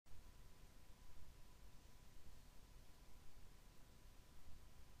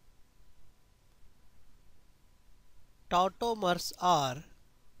Tautomers are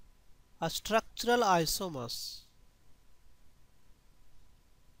a structural isomers.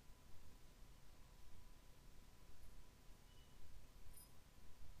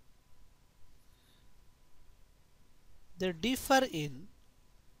 They differ in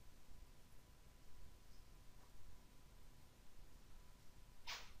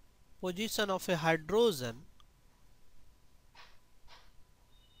position of a hydrogen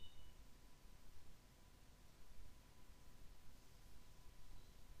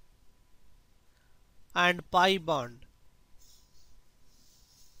and pi bond.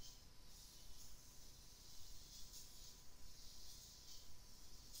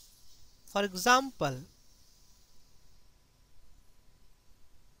 For example,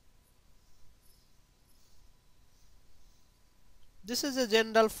 this is a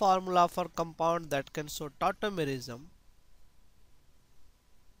general formula for compound that can show tautomerism.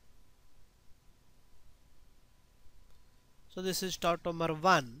 So this is tautomer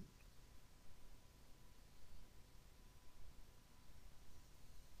 1,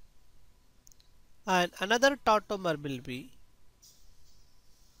 and another tautomer will be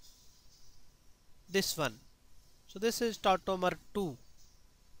this one. So this is tautomer 2.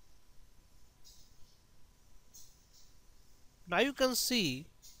 Now you can see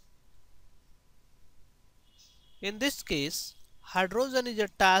in this case hydrogen is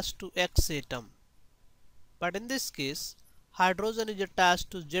attached to X atom, but in this case hydrogen is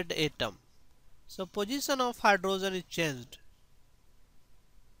attached to Z atom. So position of hydrogen is changed.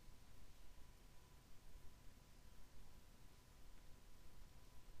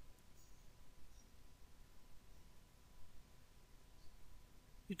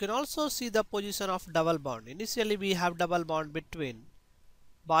 You can also see the position of double bond. Initially we have double bond between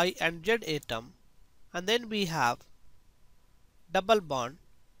bi and Z atom, and then we have double bond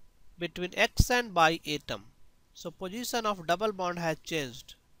between X and bi atom. So position of double bond has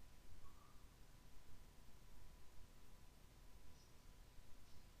changed.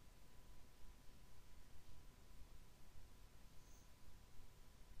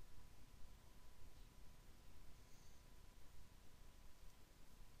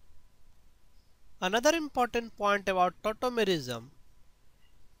 Another important point about tautomerism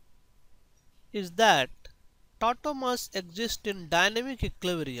is that tautomers exist in dynamic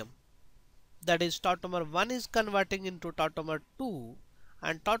equilibrium. That is, tautomer 1 is converting into tautomer 2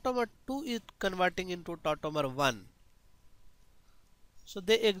 and tautomer 2 is converting into tautomer 1. So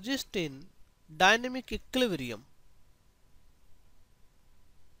they exist in dynamic equilibrium.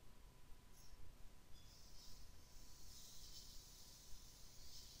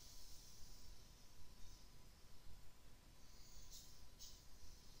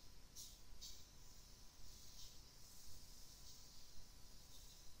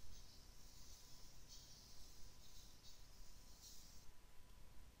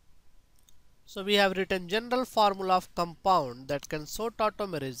 So we have written general formula of compound that can show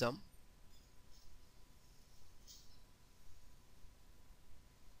tautomerism.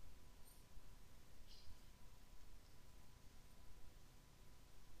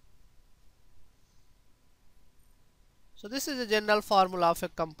 So this is a general formula of a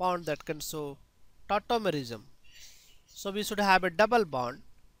compound that can show tautomerism. So we should have a double bond,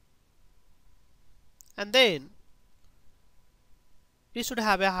 and then we should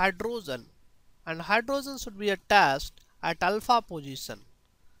have a hydrogen, and hydrogen should be attached at alpha position.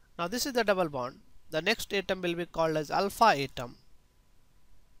 Now this is the double bond. The next atom will be called as alpha atom.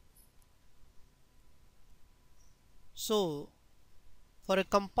 So for a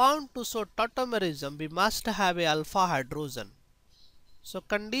compound to show tautomerism, we must have a alpha hydrogen. So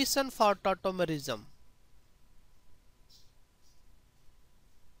condition for tautomerism: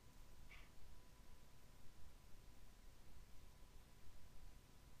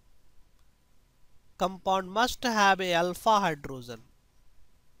 compound must have a alpha hydrogen.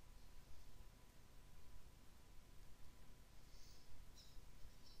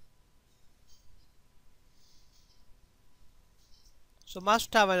 So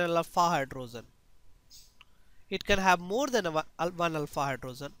must have an alpha hydrogen. It can have more than one alpha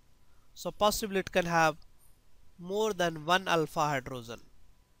hydrogen. So possibly it can have more than one alpha hydrogen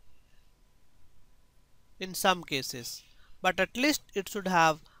in some cases, but at least it should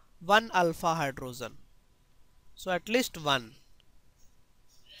have one alpha hydrogen. So at least one.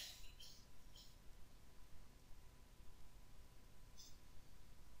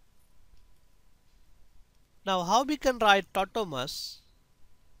 Now how we can write tautomers?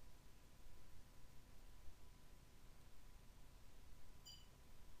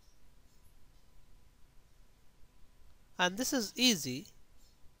 And this is easy.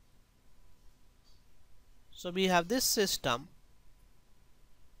 So we have this system.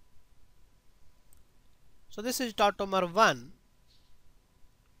 So this is tautomer 1.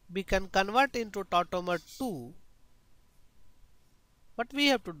 We can convert into tautomer 2. What we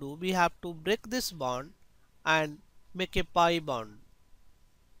have to do, we have to break this bond and make a pi bond.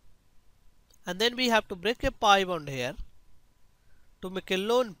 And then we have to break a pi bond here to make a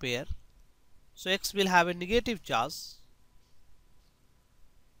lone pair. So X will have a negative charge.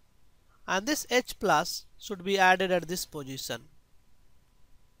 And this H plus should be added at this position.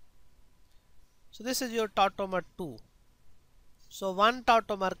 So this is your tautomer 2. So one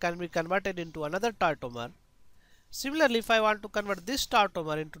tautomer can be converted into another tautomer. Similarly, if I want to convert this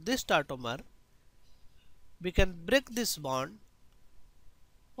tautomer into this tautomer, we can break this bond,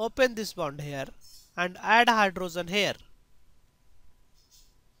 open this bond here and add hydrogen here.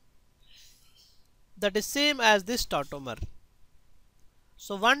 That is same as this tautomer.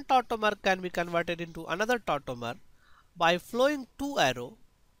 So one tautomer can be converted into another tautomer by flowing two arrow.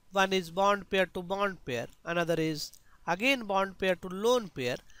 One is bond pair to bond pair, another is again bond pair to lone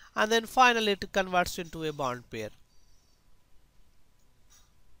pair, and then finally it converts into a bond pair.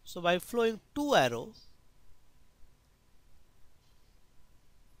 So by flowing two arrow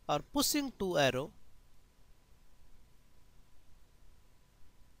or pushing two arrow,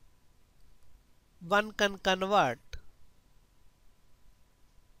 one can convert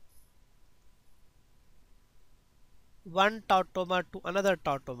one tautomer to another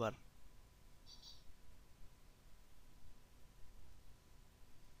tautomer.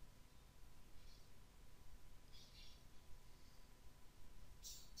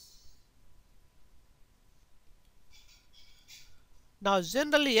 Now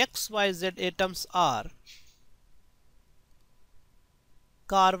generally XYZ atoms are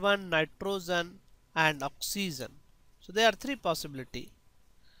carbon, nitrogen and oxygen. So there are three possibilities.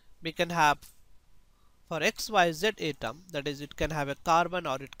 We can have for XYZ atom, that is it can have a carbon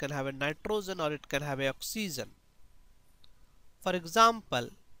or it can have a nitrogen or it can have a oxygen. For example,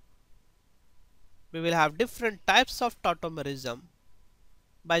 we will have different types of tautomerism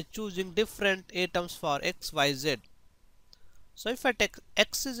by choosing different atoms for XYZ. So if I take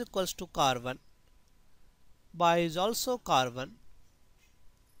X is equals to carbon, Y is also carbon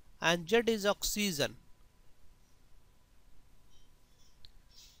and Z is oxygen.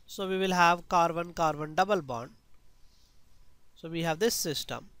 So we will have carbon-carbon double bond. So we have this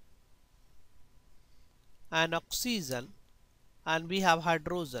system and oxygen and we have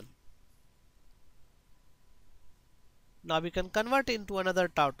hydrogen. Now we can convert into another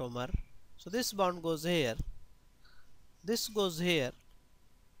tautomer. So this bond goes here, this goes here.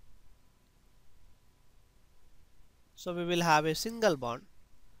 So we will have a single bond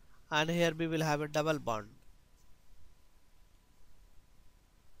and here we will have a double bond.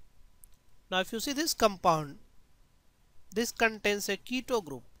 Now if you see this compound, this contains a keto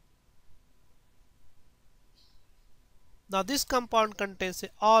group. Now this compound contains a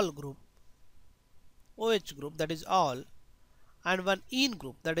all group, OH group, that is all, and one ene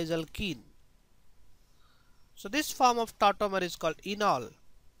group, that is alkene. So this form of tautomer is called enol.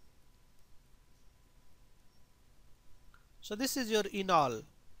 So this is your enol.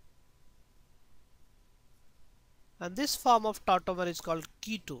 And this form of tautomer is called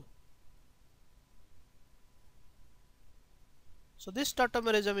keto. So this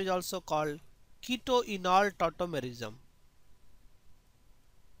tautomerism is also called keto-enol tautomerism.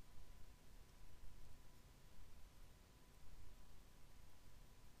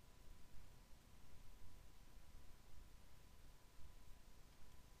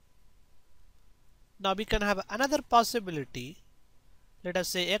 Now we can have another possibility. Let us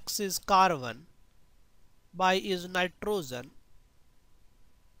say X is carbon, Y is nitrogen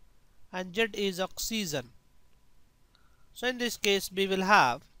and Z is oxygen. So in this case we will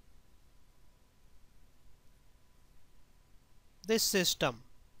have this system.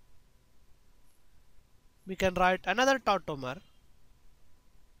 We can write another tautomer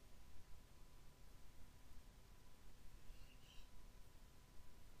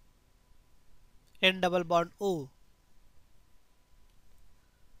N double bond O.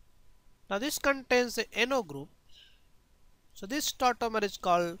 Now this contains a NO group. So this tautomer is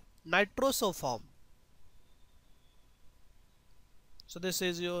called Nitro Form. So this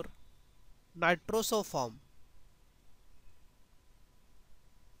is your Nitro Form.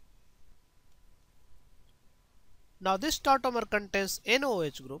 Now this tautomer contains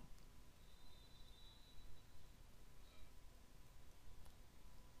NOH group.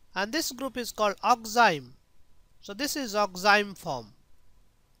 And this group is called oxime. So this is oxime form.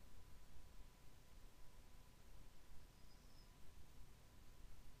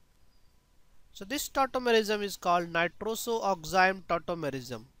 So this tautomerism is called nitroso-oxime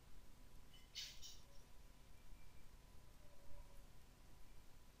tautomerism.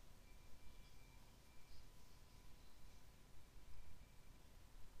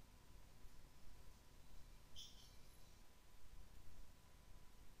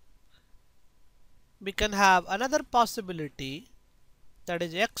 We can have another possibility, that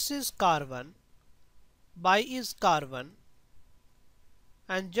is X is carbon, Y is carbon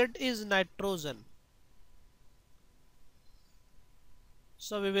and Z is nitrogen.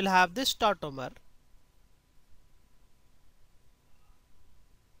 So we will have this tautomer.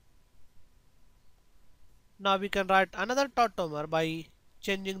 Now we can write another tautomer by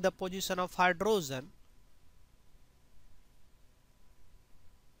changing the position of hydrogen.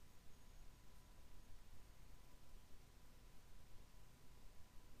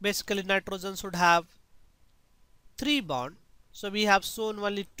 Basically nitrogen should have 3 bonds. So we have shown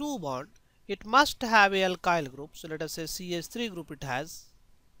only 2 bonds. It must have a alkyl group. So let us say CH3 group it has.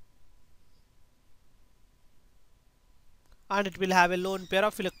 And it will have a lone pair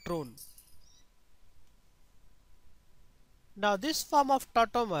of electrons. Now this form of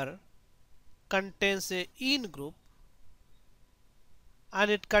tautomer contains a ene group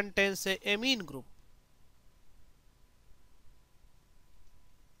and it contains a amine group.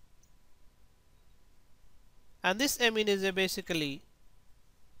 And this amine is a basically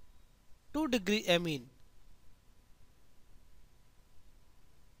 2-degree amine.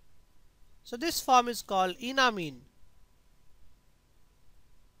 So this form is called enamine.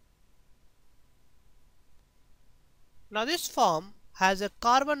 Now this form has a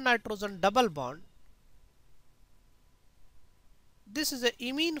carbon-nitrogen double bond. This is a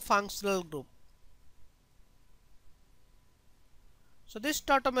imine functional group. So this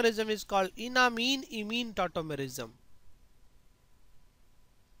tautomerism is called enamine-imine tautomerism.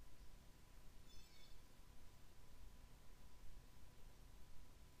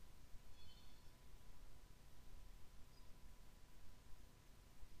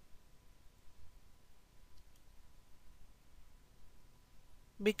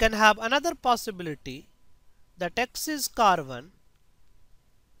 We can have another possibility, that X is carbon,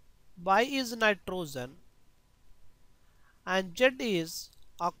 Y is nitrogen and Z is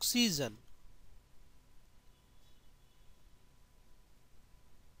oxygen.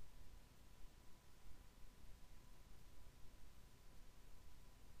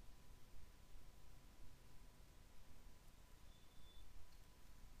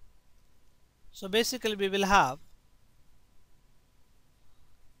 So basically we will have,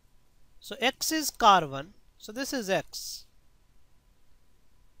 so X is carbon, so this is X,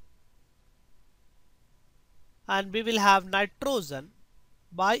 and we will have nitrogen,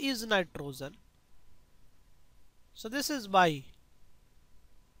 Y is nitrogen, so this is Y,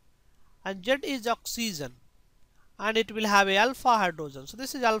 and Z is oxygen, and it will have a alpha hydrogen, so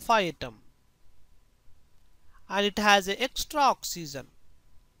this is alpha atom, and it has a extra oxygen,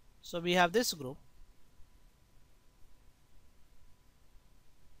 so we have this group.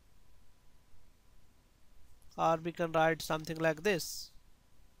 Or we can write something like this.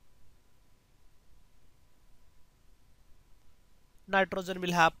 Nitrogen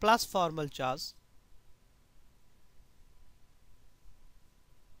will have plus formal charge.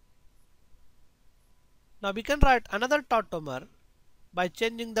 Now we can write another tautomer by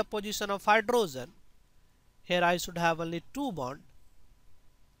changing the position of hydrogen. Here I should have only 2 bonds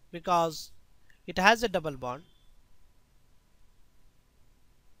because it has a double bond.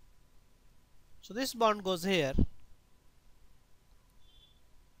 So this bond goes here.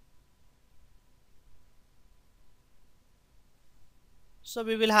 So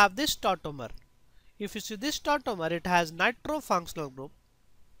we will have this tautomer. If you see this tautomer, it has nitro functional group.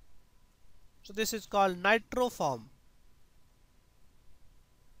 So this is called Nitro Form.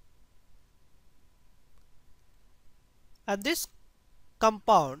 And this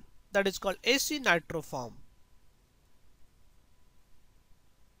compound, that is called AC Nitro Form.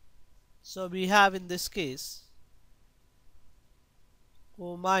 So we have in this case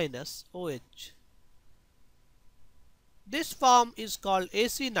O minus OH. This form is called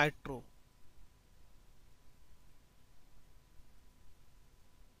AC nitro.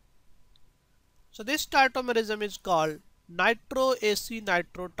 So this tautomerism is called nitro AC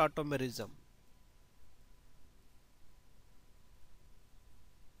nitro tautomerism.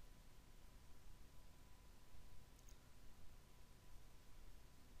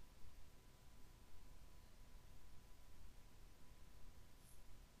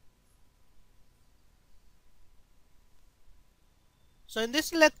 So in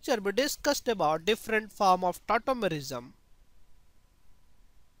this lecture we discussed about different form of tautomerism.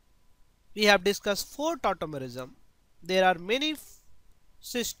 We have discussed 4 tautomerism. There are many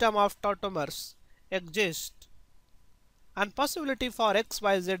system of tautomers exist, and possibility for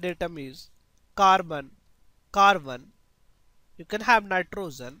XYZ atom is carbon, carbon, you can have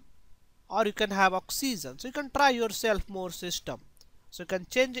nitrogen, or you can have oxygen. So you can try yourself more system. So you can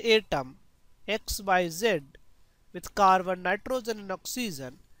change atom XYZ with carbon, nitrogen and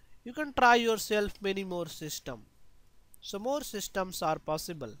oxygen. You can try yourself many more system. So more systems are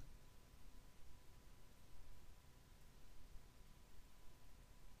possible.